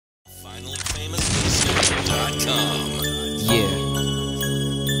FinallyFamousListener.com. Yeah,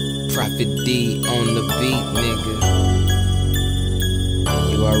 Prophet D on the beat, nigga.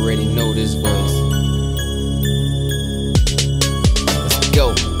 You already know this voice. Let's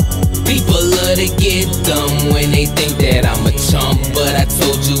go. People love to get dumb when they think that I'm a chump, but I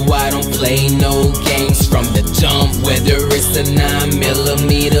told you I don't play no games from the jump. Whether it's a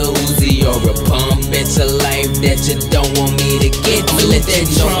 9mm Uzi or a pump, it's a life that you don't want me to get to. Let that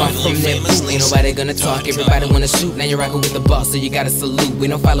know I'm from that boot. Ain't nobody gonna talk, everybody wanna shoot. Now you're rockin' with the boss, so you gotta salute. We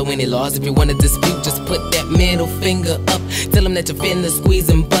don't follow any laws. If you wanna dispute, just put that middle finger up. Tell them that you're finna squeeze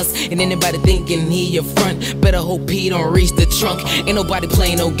and bust. And anybody thinking he your front, better hope he don't reach the trunk. Ain't nobody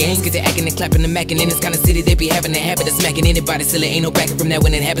playing no games, cause they acting and clapping and macking. In this kind of city, they be having a habit of smacking anybody silly. Ain't no backing from that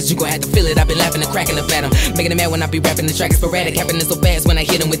when it happens, you gon' have to feel it. I've been laughing and cracking up at him, making him mad when I be rapping. The track is sporadic, happening so fast when I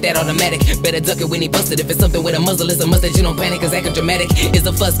hit him with that automatic. Better duck it when he busted. If it's something with a muzzle, it's a must that you don't panic, cause acting dramatic is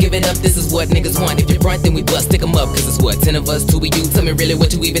a fuss. Give it up, this is what niggas want. If you front, then we bust, stick 'em up, cause it's what, 10 of us, 2 of you. Tell me really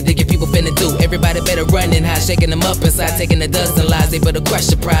what you even thinking people finna do. Everybody better run and hide, shaking them up inside, taking the dust and lies. They better crush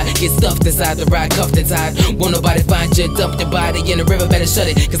your pride, get stuffed inside the ride, cuffed and tied. Won't nobody find you, dump your body in the river, better shut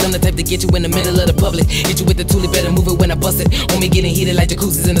it, cause I'm the type to get you in the middle of the public. Hit you with the toolie, better move it when I bust it. On me getting heated like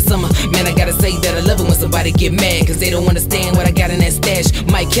jacuzzis in the summer. Man, I gotta say that I love it when somebody get mad, cause they don't understand what I got in that stash.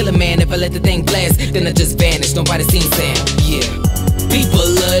 Might kill a man if I let the thing blast, then I just vanish, nobody seen Sam. Yeah. People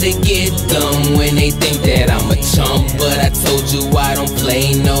love to get dumb when they think that I'm a chump, but I told you I don't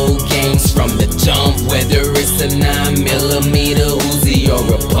play no games from the jump. Whether it's a 9mm Uzi or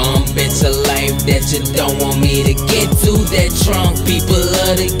a pump, it's a life that you don't want me to get to that trunk. People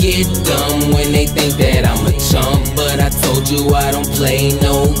love to get dumb when they think that I'm a chump, but I told you I don't play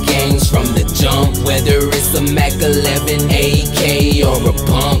no games from the jump. Whether it's a Mac 11 AK or a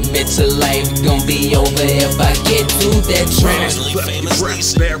pump, it's a life gon' be over if I get to that trunk.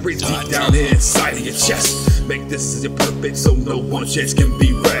 Buried deep down inside of your chest. Make this your purpose so no one chance can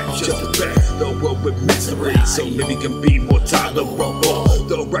be wrecked. Just prepare the world with misery so living can be more tolerable.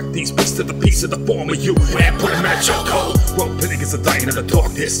 Direct these bits to the piece of the form of you and put them at your cold. Rope pinning is a dying of the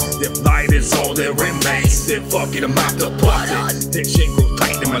darkness. Their light is all there remains. They're fucking them out the pocket. Tension grows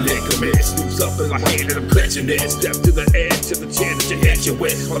tight in my ligaments. Loops up in my hand and I'm clenching it. Step to the edge of the chair that you hit you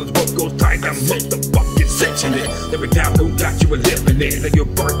with. While the rope goes tight, I'm motherfucking cinching it. Every time who got you a living it. Like you're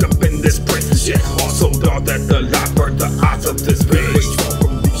burnt up in this prison shit. Also thought that the light burned the eyes of this bitch. Withdraw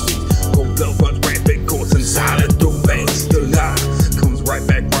from these sheets. Cold blood runs rampid, coursin solid through veins. The lie comes right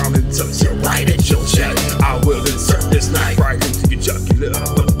back round and tugs you right at your chest. I will insert this knife right into your juggular.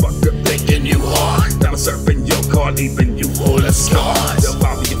 Motherfucker thinking you hard. Now I'm surfing your car, leaving you full of scars.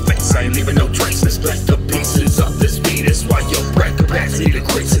 Devour your face, I ain't leaving no trace. Misplace the pieces of this fetus while your brain capacity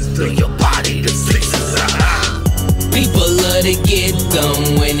decreases till your body deceases. People love to get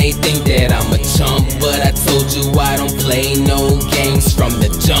dumb when they think that I'm a chump, but I told you I don't play no games from the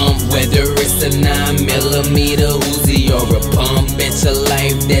jump. Whether it's a 9mm Uzi or a pump, it's a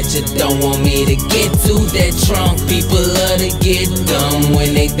life that you don't want me to get to that trunk. People love to get dumb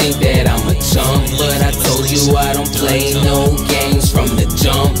when they think that I'm a chump, but I told you I don't play no games from the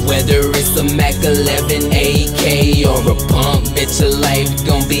jump. Whether it's a Mac 11 AK or a pump, it's a life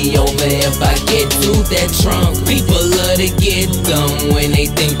gon' be over if I get to that trunk. People love to get dumb when they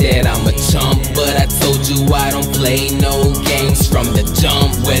think that I'm a chump, but I told you I don't play no games from the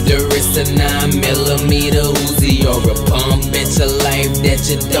jump. Whether it's a 9mm Uzi or a pump, it's a life that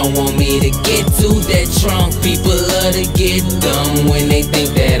you don't want me to get to that trunk. People love to get dumb when they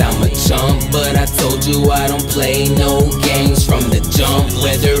think that I'm a chump, but I told you I don't play no games from the jump.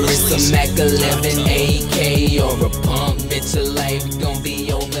 Whether it's a Mac 11 AK or a pump, it's a life gon'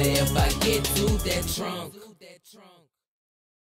 be over if I get to that trunk.